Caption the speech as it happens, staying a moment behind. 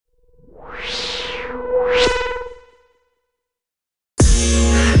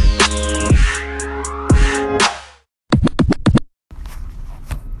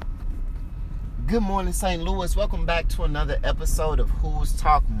Good morning, St. Louis. Welcome back to another episode of Who's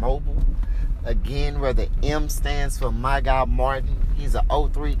Talk Mobile. Again, where the M stands for my guy Martin. He's a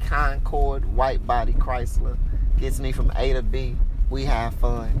 03 Concorde white body Chrysler. Gets me from A to B. We have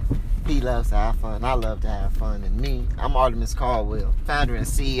fun. He loves to have fun. I love to have fun. And me, I'm Artemis Caldwell, founder and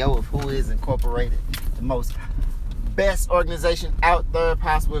CEO of Who Is Incorporated, the most best organization out there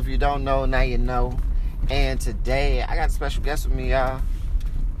possible. If you don't know, now you know. And today, I got a special guest with me, y'all.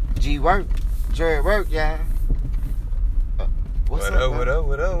 G Work. Jared Work, y'all. What up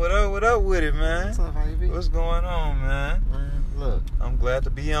with it, man? What's up, how you be? What's going on, man? Man, look. I'm glad to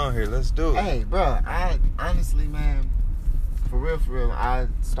be on here. Let's do it. Hey, bro, I honestly, man, for real, I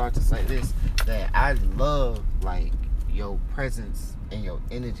start to say this, that I love, like, your presence and your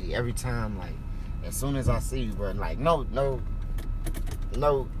energy every time, like, as soon as I see you, bro, like, no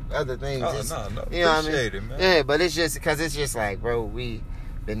other things. Oh, just, no. You know what I mean? Appreciate it, man. Yeah, but it's just, because it's just like, bro, we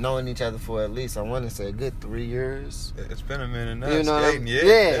been knowing each other for at least, I want to say, a good 3 years. It's been a minute now. You know what I mean?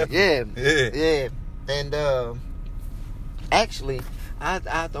 Yeah. And actually,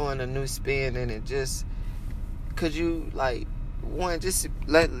 I throw in a new spin, and it just, could you, like, one, just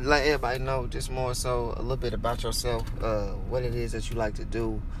let everybody know just more so a little bit about yourself, what it is that you like to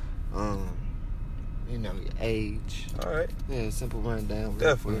do, you know, your age. All right. Yeah, simple rundown.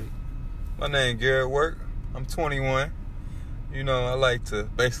 Definitely. My name Garrett Work. I'm 21. You know, I like to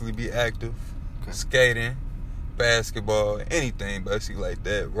basically be active. Okay. Skating, basketball, anything basically like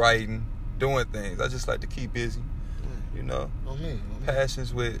that. Writing, doing things. I just like to keep busy. You know. On me.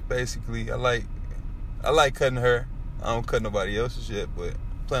 Passions with basically I like cutting hair. I don't cut nobody else's yet, but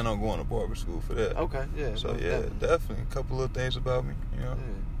plan on going to barber school for that. Okay, yeah. So no, yeah, definitely a couple of things about me, you know.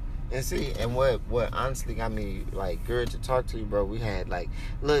 Yeah. And see, and what honestly got me like good to talk to you, bro. We had like,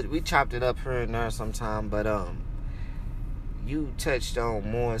 look, we chopped it up here and there sometime, but you touched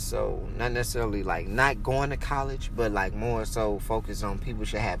on more so not necessarily like not going to college, but like more so focused on people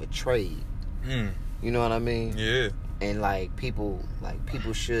should have a trade. You know what I mean? Yeah. And like people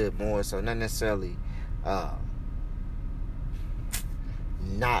should more so not necessarily not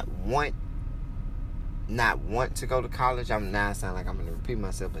want to go to college. I'm now sound like I'm gonna repeat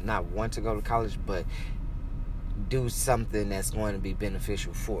myself, but not want to go to college, but do something that's going to be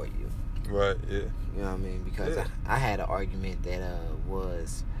beneficial for you. Right, yeah. You know what I mean? Because yeah. I had an argument that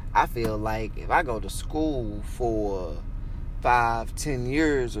was, I feel like if I go to school for 5-10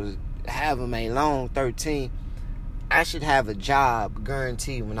 years or however many long, 13, I should have a job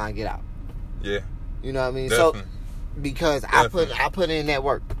guaranteed when I get out. Yeah. You know what I mean? Definitely. So because Definitely. I put in that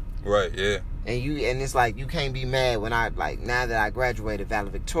work. Right, yeah. And it's like you can't be mad when I like now that I graduated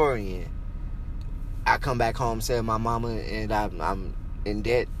valedictorian, I come back home, say my mama and I'm in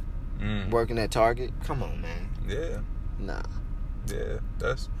debt, working at Target. Come on, man. Yeah. Nah. Yeah,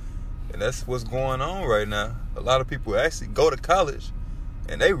 that's what's going on right now. A lot of people actually go to college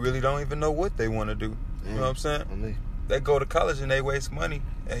and they really don't even know what they want to do. You know what I'm saying? They go to college and they waste money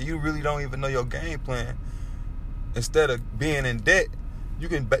and you really don't even know your game plan. Instead of being in debt, you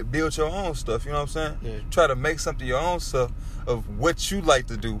can build your own stuff, you know what I'm saying? Yeah. Try to make something your own stuff of what you like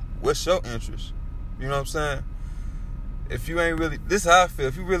to do. What's your interest? You know what I'm saying? If you ain't really, this is how I feel,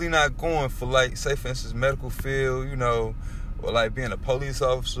 if you really not going for like, say for instance, medical field, you know, or like being a police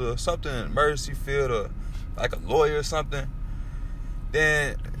officer or something in an emergency field or like a lawyer or something,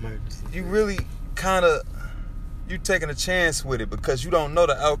 then you really kind of, you taking a chance with it because you don't know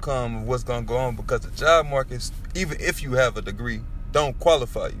the outcome of what's going to go on because the job market, even if you have a degree, don't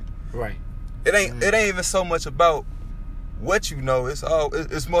qualify you. Right. It ain't even so much about what you know.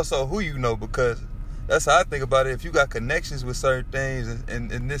 It's more so who you know because that's how I think about it. If you got connections with certain things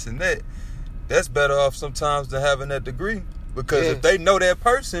and this and that, that's better off sometimes than having that degree because if they know that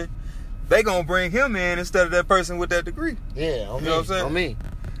person, they gonna bring him in instead of that person with that degree. Yeah, you know what I'm saying?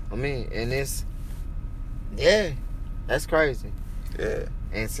 On me, and it's that's crazy. Yeah.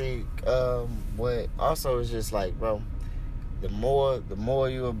 And see, what also is just like, bro, the more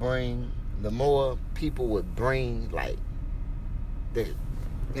you would bring, the more people would bring, like,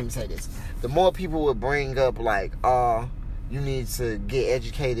 let me say this. The more people would bring up, like, you need to get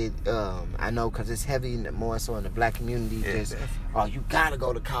educated. I know because it's heavy more so in the black community. Just, you got to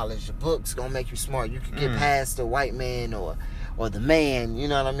go to college. The book's going to make you smart. You can get past the white man or the man, you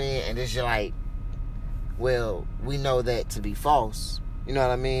know what I mean? And it's just like, well, we know that to be false. You know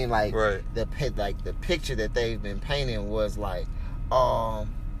what I mean? Like, right. the picture that they've been painting was like, I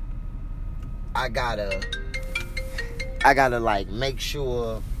gotta like make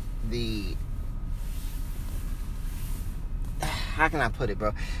sure how can I put it,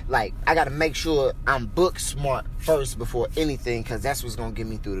 bro? Like, I got to make sure I'm book smart first before anything, because that's what's going to get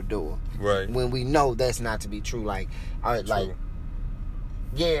me through the door. Right. When we know that's not to be true. Like, True. like,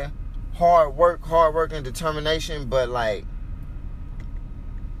 yeah, hard work and determination, but like,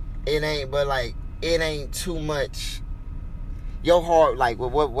 it ain't too much. Your hard, like,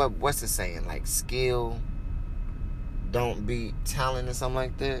 what's the saying? Like, skill don't beat talent or something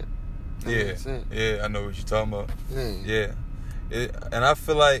like that. Yeah, I know what you're talking about. Yeah. And I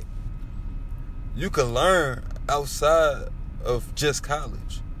feel like you can learn outside of just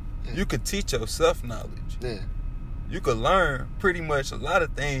college. Yeah. You can teach yourself knowledge. Yeah. You can learn pretty much a lot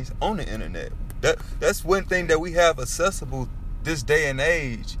of things on the internet. That's one thing that we have accessible this day and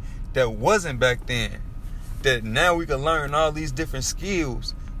age that wasn't back then. That now we can learn all these different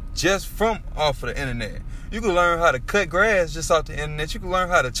skills just from off of the internet. You can learn how to cut grass just off the internet. You can learn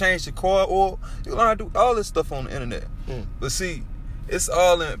how to change the car oil. You can learn how to do all this stuff on the internet. But see, it's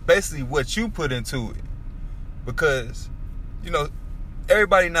all in basically what you put into it. Because, you know,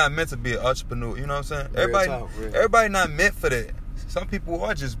 everybody not meant to be an entrepreneur. You know what I'm saying? Everybody not meant for that. Some people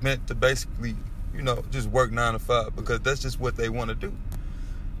are just meant to basically, you know, just work 9 to 5 because that's just what they want to do.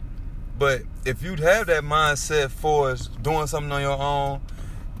 But if you'd have that mindset for doing something on your own,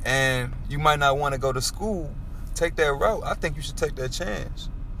 and you might not want to go to school, take that route. I think you should take that chance.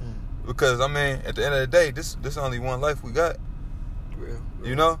 Because, I mean, at the end of the day, this only one life we got. Real.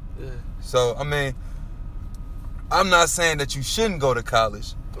 You know? Yeah. So, I mean, I'm not saying that you shouldn't go to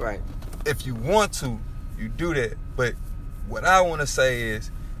college. Right. If you want to, you do that. But what I want to say is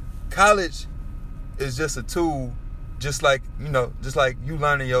college is just a tool, just like you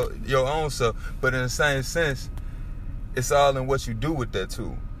learning your own stuff. But in the same sense, it's all in what you do with that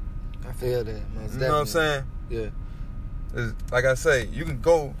tool. I feel that. Most you know what I'm saying? Yeah. It's, like I say, you can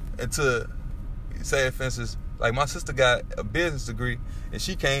go into, say for instance, like my sister got a business degree and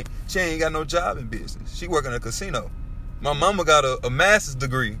she ain't got no job in business. She working at a casino. My mama got a master's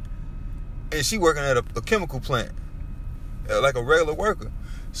degree and she working at a chemical plant, like a regular worker.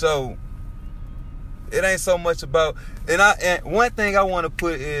 So it ain't so much about, and one thing I want to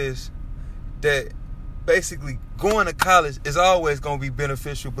put is that basically going to college is always going to be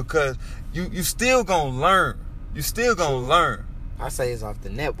beneficial because you still going to learn. You still going to learn. I say it's off the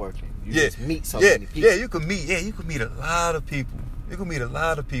networking. You just meet so many people. Yeah, you can meet a lot of people. You can meet a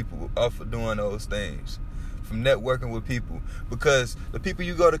lot of people off of doing those things, from networking with people. Because the people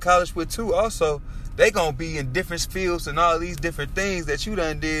you go to college with too, also, they gonna be in different fields and all these different things that you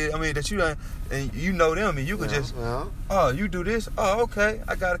done did. I mean, that you done, and you know them, and you can oh, you do this. Oh, okay,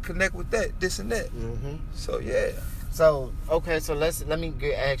 I gotta connect with that, this and that. Mm-hmm. So yeah. So okay, so let me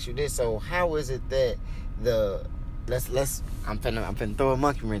ask you this. So how is it that I'm finna throw a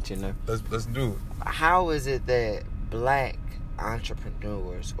monkey wrench in there. Let's do it. How is it that black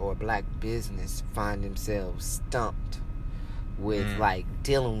entrepreneurs or black business find themselves stumped with like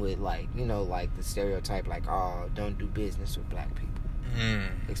dealing with like, you know, like the stereotype like, oh, don't do business with black people,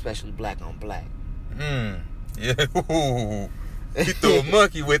 especially black on black. Yeah, ooh. You threw a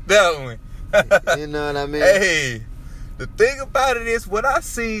monkey with that one. You know what I mean? Hey, the thing about it is, what I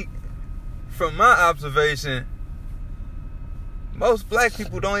see from my observation, most black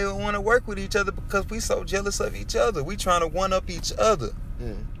people don't even want to work with each other because we so jealous of each other. We trying to one up each other.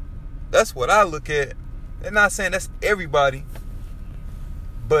 That's what I look at. I'm not saying that's everybody,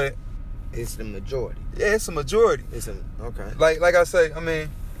 but it's the majority. Yeah, it's a majority. Okay. Like I say, I mean,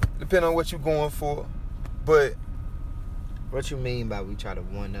 depending on what you're going for, but what you mean by we try to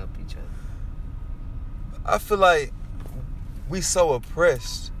one up each other? I feel like we so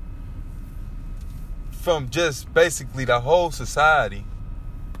oppressed from just basically the whole society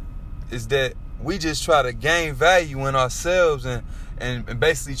is that we just try to gain value in ourselves and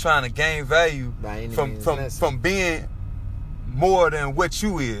basically trying to gain value from being more than what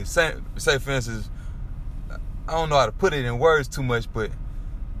you is. Say for instance, I don't know how to put it in words too much, but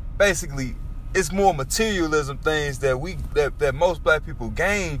basically it's more materialism things that most black people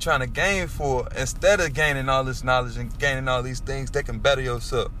trying to gain for, instead of gaining all this knowledge and gaining all these things that can better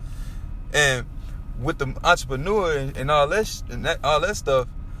yourself. And with the entrepreneur and all that stuff,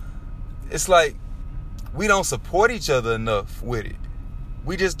 it's like we don't support each other enough with it.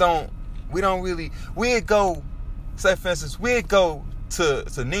 We don't really. We'd go, say for instance, we'd go to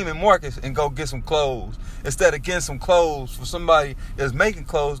Neiman Marcus and go get some clothes instead of getting some clothes for somebody that's making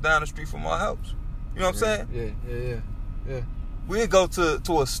clothes down the street from our house. You know what I'm saying? Yeah. We'd go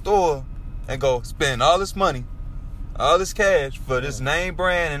to a store and go spend all this money, all this cash for this name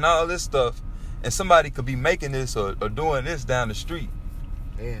brand and all this stuff, and somebody could be making this or doing this down the street.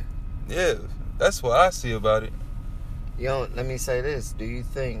 Yeah. Yeah, that's what I see about it. Let me say this. Do you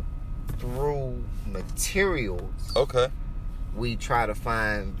think through materials Okay. we try to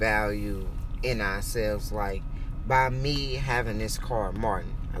find value in ourselves? Like, by me having this car,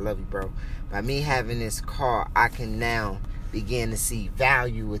 Martin, I love you, bro. By me having this car, I can now begin to see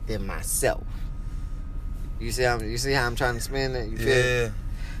value within myself. You see how I'm trying to spin it? You feel it? Yeah.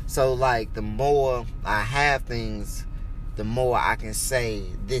 So, like, the more I have things, the more I can say,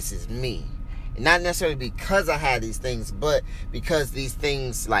 this is me. And not necessarily because I have these things, but because these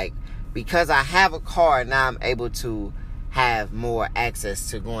things, like, because I have a car, now I'm able to have more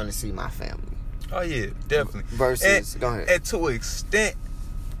access to going to see my family. Oh, yeah, definitely. Versus, go ahead. And to an extent,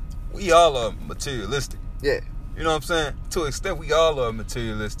 we all are materialistic. Yeah. You know what I'm saying? To an extent, we all are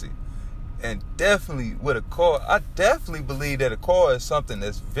materialistic. And definitely with a car, I definitely believe that a car is something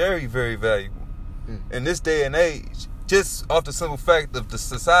that's very, very valuable. In this day and age, just off the simple fact of the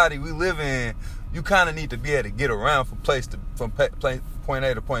society we live in, you kind of need to be able to get around from point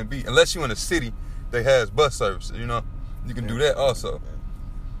A to point B. Unless you're in a city that has bus services, you know, you can do that also.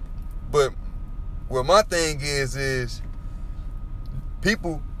 But what my thing is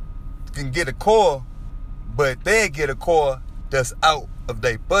people can get a car, but they get a car that's out of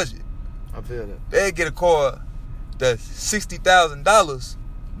their budget. I feel that. They get a car that's $60,000,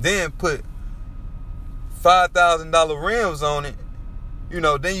 then put $5,000 rims on it. You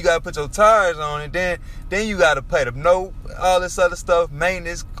know, then you gotta put your tires on it. Then you gotta pay the note, all this other stuff,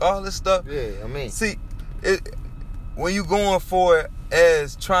 maintenance, all this stuff. Yeah, I mean, see, when you going for it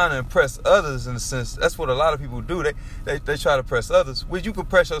as trying to impress others, in a sense, that's what a lot of people do. They try to impress others. Which you can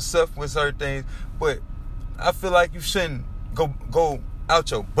press yourself with certain things, but I feel like you shouldn't go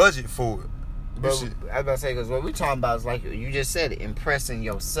out your budget for it. But I was about to say, because what we're talking about is, like you just said, it, impressing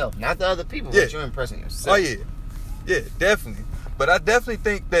yourself, not the other people, but you're impressing yourself. Oh yeah, definitely. But I definitely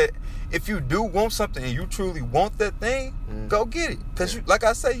think that if you do want something and you truly want that thing, go get it. Because like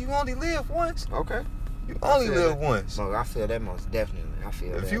I say, you only live once. Okay. You only live once. No, I feel that most definitely. I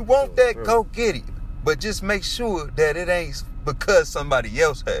feel that. If you want that, go get it. But just make sure that it ain't because somebody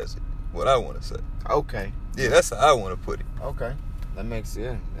else has it. What I want to say. Okay. Yeah, that's how I want to put it. Okay. That makes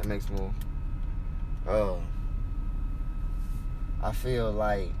more. I feel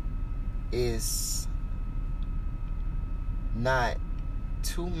like it's not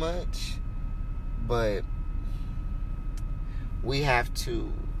too much, but we have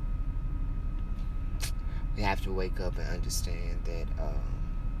to wake up and understand that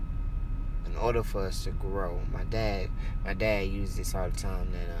in order for us to grow, my dad uses this all the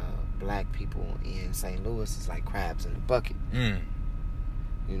time, that black people in St. Louis is like crabs in a bucket. You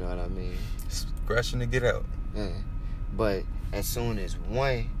know what I mean? Scratching to get out. Yeah. But as soon as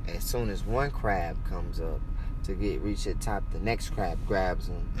one crab comes up to reach the top, the next crab grabs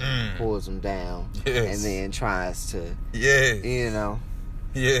him, pulls him down, and then tries to, you know.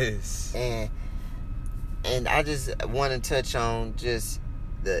 Yes. And I just want to touch on just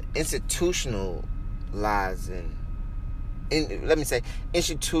the institutionalized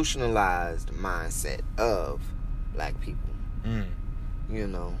mindset of black people. You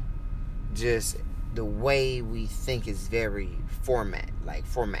know, just the way we think is very formatted.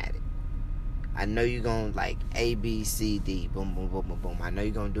 I know you're going to like A, B, C, D, boom, boom, boom, boom, boom. I know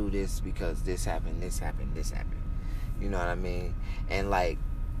you're going to do this because this happened, this happened, this happened. You know what I mean? And like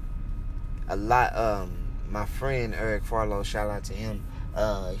a lot, my friend Eric Farlow, shout out to him,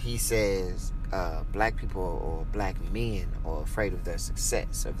 he says black people or black men are afraid of their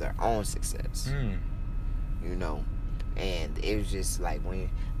success, of their own success. You know? And it was just like when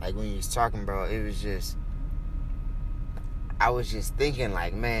you was talking, bro, it was just, I was just thinking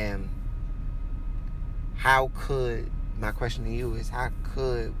like, man, my question to you is, how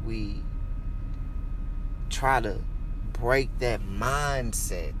could we try to break that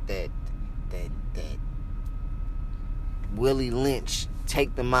mindset that Willie Lynch,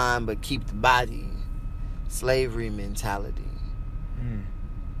 take the mind but keep the body, slavery mentality?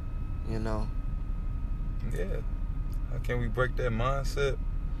 You know? Yeah. How can we break that mindset?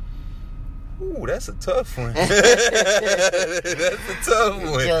 Ooh, that's a tough one. That's a tough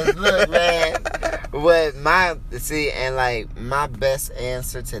one. Because look, man, my best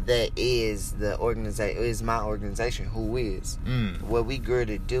answer to that is my organization, Who Is. What we grew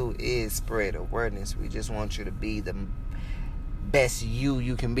to do is spread awareness. We just want you to be the best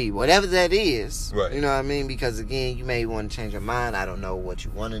you can be, whatever that is. Right. You know what I mean? Because again, you may want to change your mind. I don't know what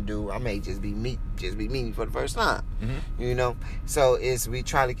you want to do. I may just be me for the first time. You know, so we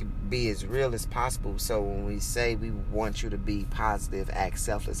try to be as real as possible. So when we say we want you to be positive, act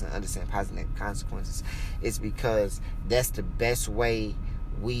selfless, and understand positive consequences, it's because that's the best way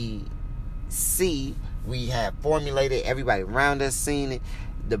we see, we have formulated, everybody around us seen it,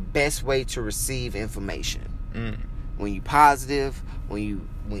 the best way to receive information. When you positive, when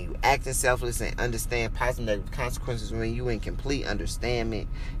you acting selfless and understand positive and negative consequences, when you in complete understanding,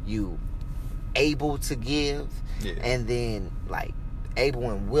 you able to give, and then like able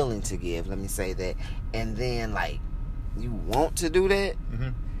and willing to give, let me say that, and then like you want to do that,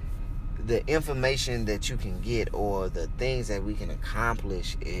 the information that you can get or the things that we can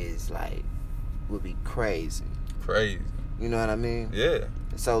accomplish is like would be crazy. You know what I mean? Yeah.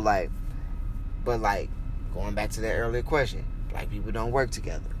 So like, but like going back to that earlier question, black people don't work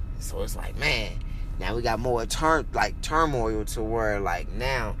together. So it's like, man, now we got more turmoil to where like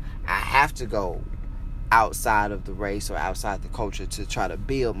now I have to go outside of the race or outside the culture to try to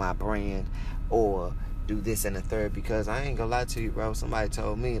build my brand or do this and the third, because I ain't gonna lie to you, bro. Somebody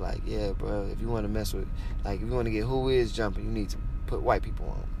told me like, yeah, bro, if you want to mess with, like, if you want to get who is jumping, you need to put white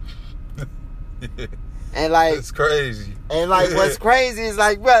people on. And like, it's crazy. And like, what's crazy is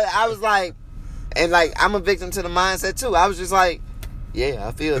like, bro, I was like, and like, I'm a victim to the mindset too. I was just like, yeah,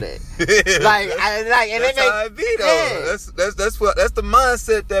 I feel that. And that's how it be though. Yeah. That's the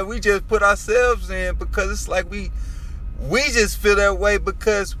mindset that we just put ourselves in, because it's like we just feel that way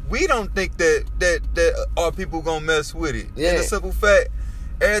because we don't think that our people gonna mess with it. Yeah. And the simple fact,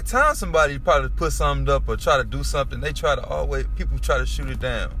 every time somebody probably put something up or try to do something, people try to shoot it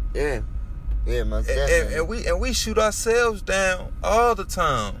down. Yeah. Yeah, most definitely. And we shoot ourselves down all the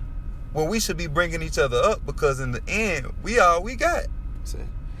time when we should be bringing each other up, because in the end, we all we got.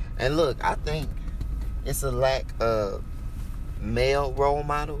 And look, I think it's a lack of male role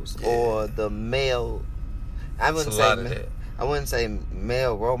models or the male. I wouldn't say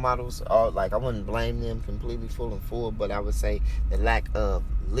male role models, or like I wouldn't blame them completely full and full, but I would say the lack of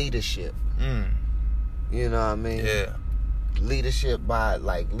leadership. You know what I mean? Yeah. Leadership by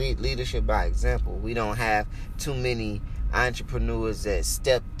leadership by example. We don't have too many entrepreneurs that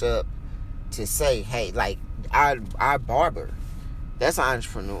stepped up to say, hey, like our barber, that's an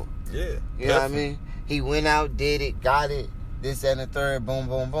entrepreneur. Yeah. You know what I mean? He went out, did it, got it, this, that, and the third, boom,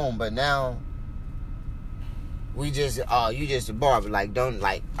 boom, boom. But now we just, you just a barber. Like, don't,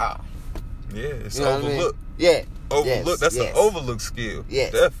 like, Yeah, it's you know overlooked. I mean? Yeah. Overlooked. That's an overlooked skill.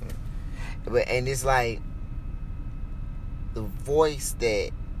 Yes. Definitely. And it's like the voice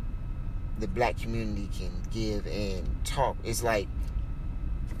that the black community can give and talk. It's like,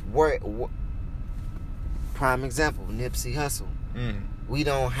 prime example, Nipsey Hussle. We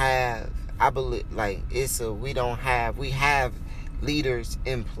don't have, I believe, like, we have leaders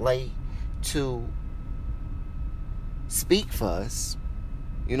in play to speak for us.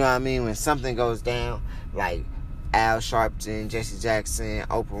 You know what I mean? When something goes down, like Al Sharpton, Jesse Jackson,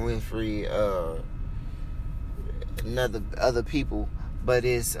 Oprah Winfrey, other people. But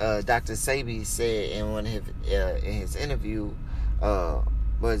it's Dr. Sebi said in one of his interview,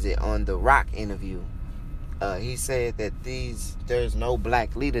 was it on the Rock interview? He said that there's no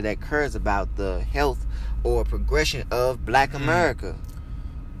black leader that cares about the health or progression of Black America.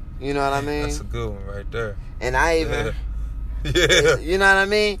 You know what I mean? That's a good one right there. And I even, you know what I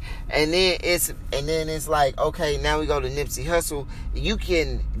mean? And then it's like, okay, now we go to Nipsey Hussle. You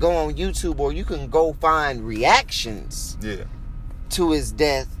can go on YouTube or you can go find reactions to his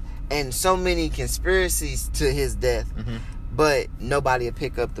death and so many conspiracies to his death, but nobody will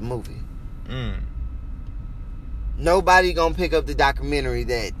pick up the movie. Nobody gonna pick up the documentary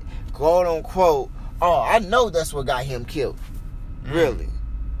that, quote unquote, oh, I know that's what got him killed. Really?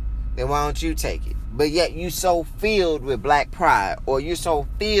 Then why don't you take it? But yet you so filled with black pride, or you're so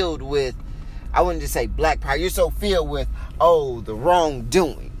filled with, I wouldn't just say black pride, you're so filled with, the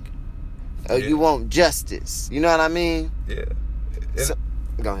wrongdoing. You want justice. You know what I mean? Yeah. So,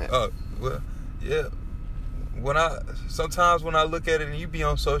 go ahead. Well, yeah. Sometimes when I look at it, and you be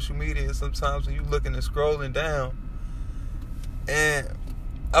on social media, sometimes when you looking and scrolling down, and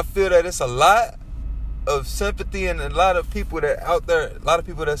I feel that it's a lot of sympathy and a lot of people that's out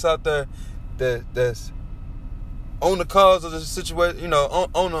there that's on the cause of the situation, you know,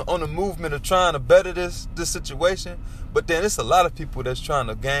 on the movement of trying to better this situation. But then it's a lot of people that's trying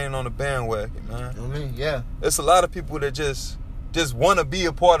to gain on the bandwagon, man. I mean, yeah. It's a lot of people that just want to be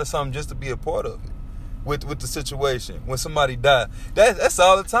a part of something just to be a part of it. With the situation, when somebody died, that's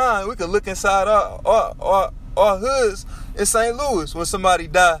all the time. We can look inside our hoods in St. Louis. When somebody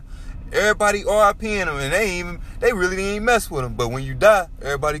died, everybody RIPing them, and they really didn't mess with them. But when you die,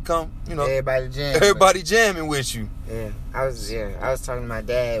 everybody come, you know, everybody jamming with you. Yeah, I was talking to my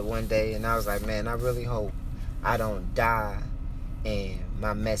dad one day, and I was like, man, I really hope I don't die and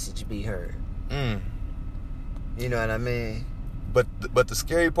my message be heard. You know what I mean? But the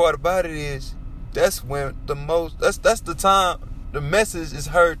scary part about it is that's when that's the time the message is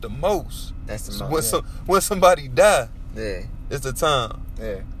heard the most. That's the most. When somebody die, yeah, it's the time.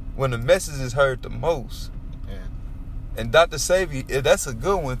 Yeah. When the message is heard the most. Yeah. And Dr. Savy, that's a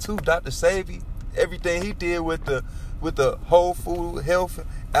good one too. Dr. Savy, everything he did with the whole food, health,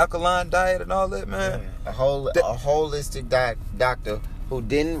 alkaline diet and all that, man. Yeah. A holistic doctor who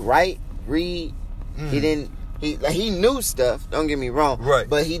didn't read. He knew stuff, don't get me wrong. Right.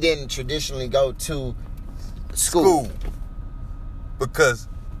 But he didn't traditionally go to school. Because,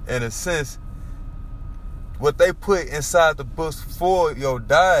 in a sense, what they put inside the books for your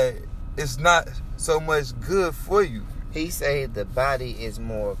diet is not so much good for you. He said the body is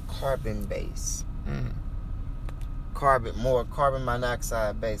more carbon based. More carbon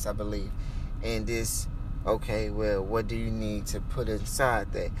monoxide based, I believe. And this, okay, well, what do you need to put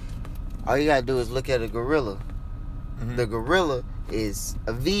inside that? All you gotta do is look at a gorilla. Mm-hmm. The gorilla is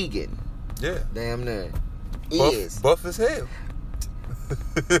a vegan. Yeah. Damn near. Buff as hell.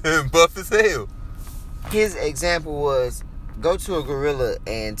 Buff as hell. His example was, go to a gorilla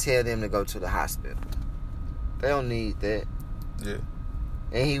and tell them to go to the hospital. They don't need that. Yeah.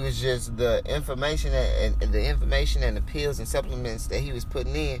 And he was just the information and the pills and supplements that he was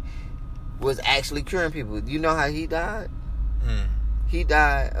putting in was actually curing people. You know how he died? He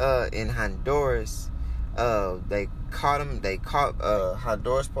died in Honduras. They caught him.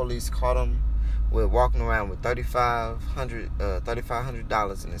 Honduras police caught him with walking around with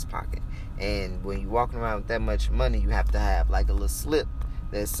 $3,500 in his pocket. And when you're walking around with that much money, you have to have like a little slip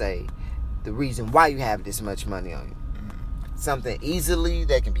that say the reason why you have this much money on you. Something easily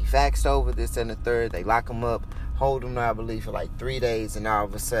that can be faxed over, this and the third. They lock them up, hold them there, I believe, for like 3 days, and all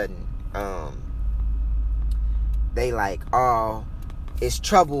of a sudden, they like, oh, it's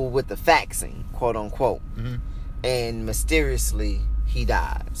trouble with the faxing, quote unquote. Mm-hmm. And mysteriously, he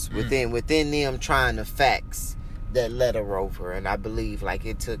dies. Mm-hmm. Within them trying to fax that letter over. And I believe like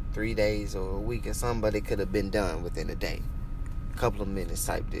it took 3 days or a week or something, but it could have been done within a day. A couple of minutes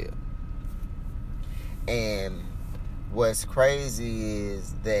type deal. And what's crazy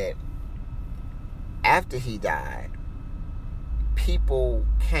is that after he died,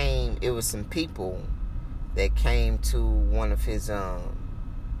 it was some people that came to one of his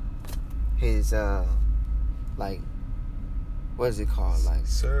like, what is it called? Like,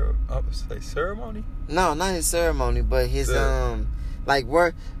 I would say ceremony? No, not his ceremony, but his like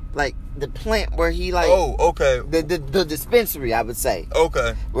where, like the plant where he like. Oh, okay. The dispensary, I would say.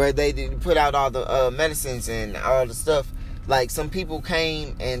 Okay. Where they put out all the medicines and all the stuff. Like some people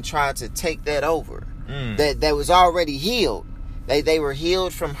came and tried to take that over. That was already healed. They were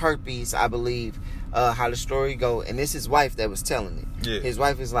healed from herpes, I believe. How the story go, and this is his wife that was telling it. Yeah. His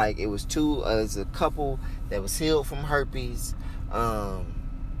wife is like, it was a couple that was healed from herpes.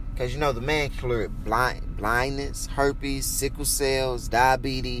 Because the man cleared blindness, herpes, sickle cells,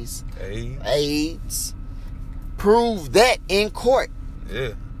 diabetes, AIDS. Proved that in court.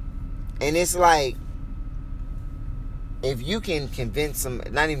 Yeah. And it's like, if you can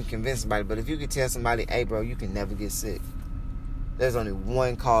not even convince somebody, but if you can tell somebody, hey bro, you can never get sick. There's only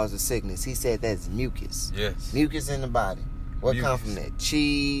one cause of sickness. He said that's mucus. Yes. Mucus in the body. What comes from that?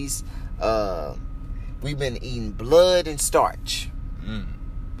 Cheese. We've been eating blood and starch.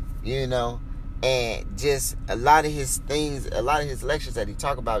 And just a lot of his things, a lot of his lectures that he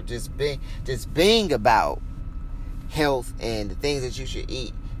talk about just being about health and the things that you should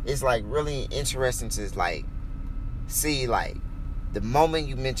eat. It's like really interesting to like see like the moment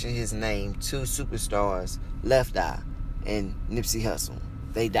you mention his name, two superstars, Left Eye and Nipsey Hussle,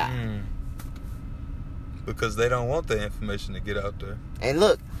 they die. Because they don't want the information to get out there. And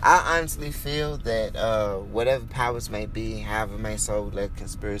look, I honestly feel that whatever powers may be, however may so, let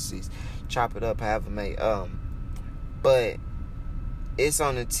conspiracies chop it up, however may, but it's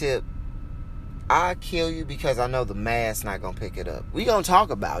on the tip. I kill you because I know the mass not gonna pick it up. We gonna talk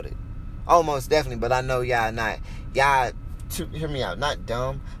about it, almost definitely. But I know y'all too, hear me out, not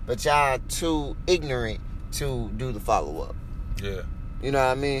dumb, but y'all too ignorant to do the follow up. Yeah. You know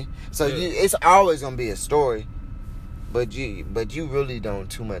what I mean? So it's always gonna be a story, but you really don't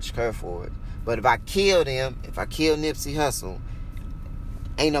too much care for it. But if I kill Nipsey Hussle,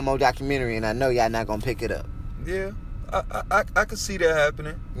 ain't no more documentary, and I know y'all not gonna pick it up. Yeah, I can see that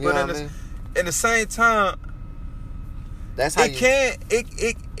happening. You know what I mean? In the same time, that's how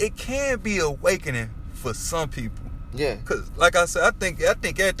it can be awakening for some people. Yeah, because like I said, I think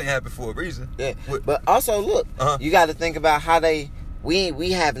everything happened for a reason. Yeah, but also look, you got to think about how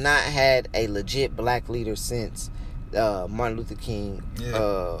we have not had a legit black leader since Martin Luther King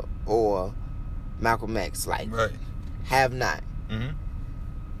or Malcolm X. Like, right. Have not. Mm-hmm.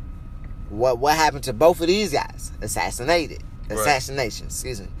 What happened to both of these guys? Assassination,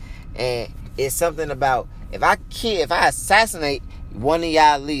 excuse me. And it's something about if I assassinate one of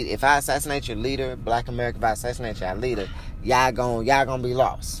y'all leader, if I assassinate your leader, Black America, if I assassinate y'all leader, y'all gonna be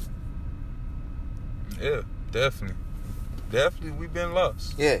lost. Yeah, definitely. Definitely, we've been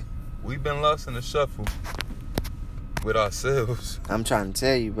lost. Yeah. We've been lost in the shuffle with ourselves. I'm trying to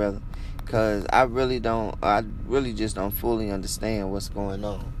tell you, brother, because I really just don't fully understand what's going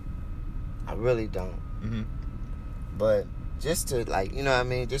on. I really don't. Mm-hmm. But just to, like, you know what I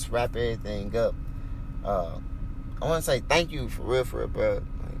mean, just wrap everything up, I want to say thank you for real, bro.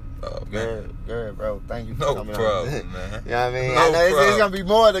 Girl, bro, thank you for coming on. No problem, man. You know what I mean? No I know it's problem. going to be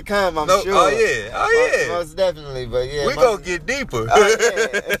more to come, I'm sure. Oh, yeah. Most definitely, but yeah. We gonna get deeper.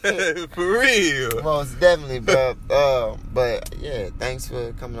 Yeah. For real. Most definitely, bro. But yeah, thanks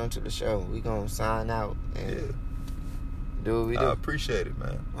for coming on to the show. We gonna sign out and do what we do. I appreciate it,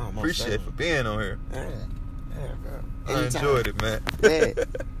 man. Oh, appreciate it for being on here. Yeah, bro. I Anytime. enjoyed it, man. Yeah.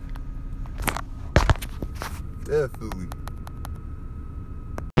 Definitely.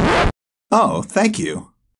 Oh, thank you.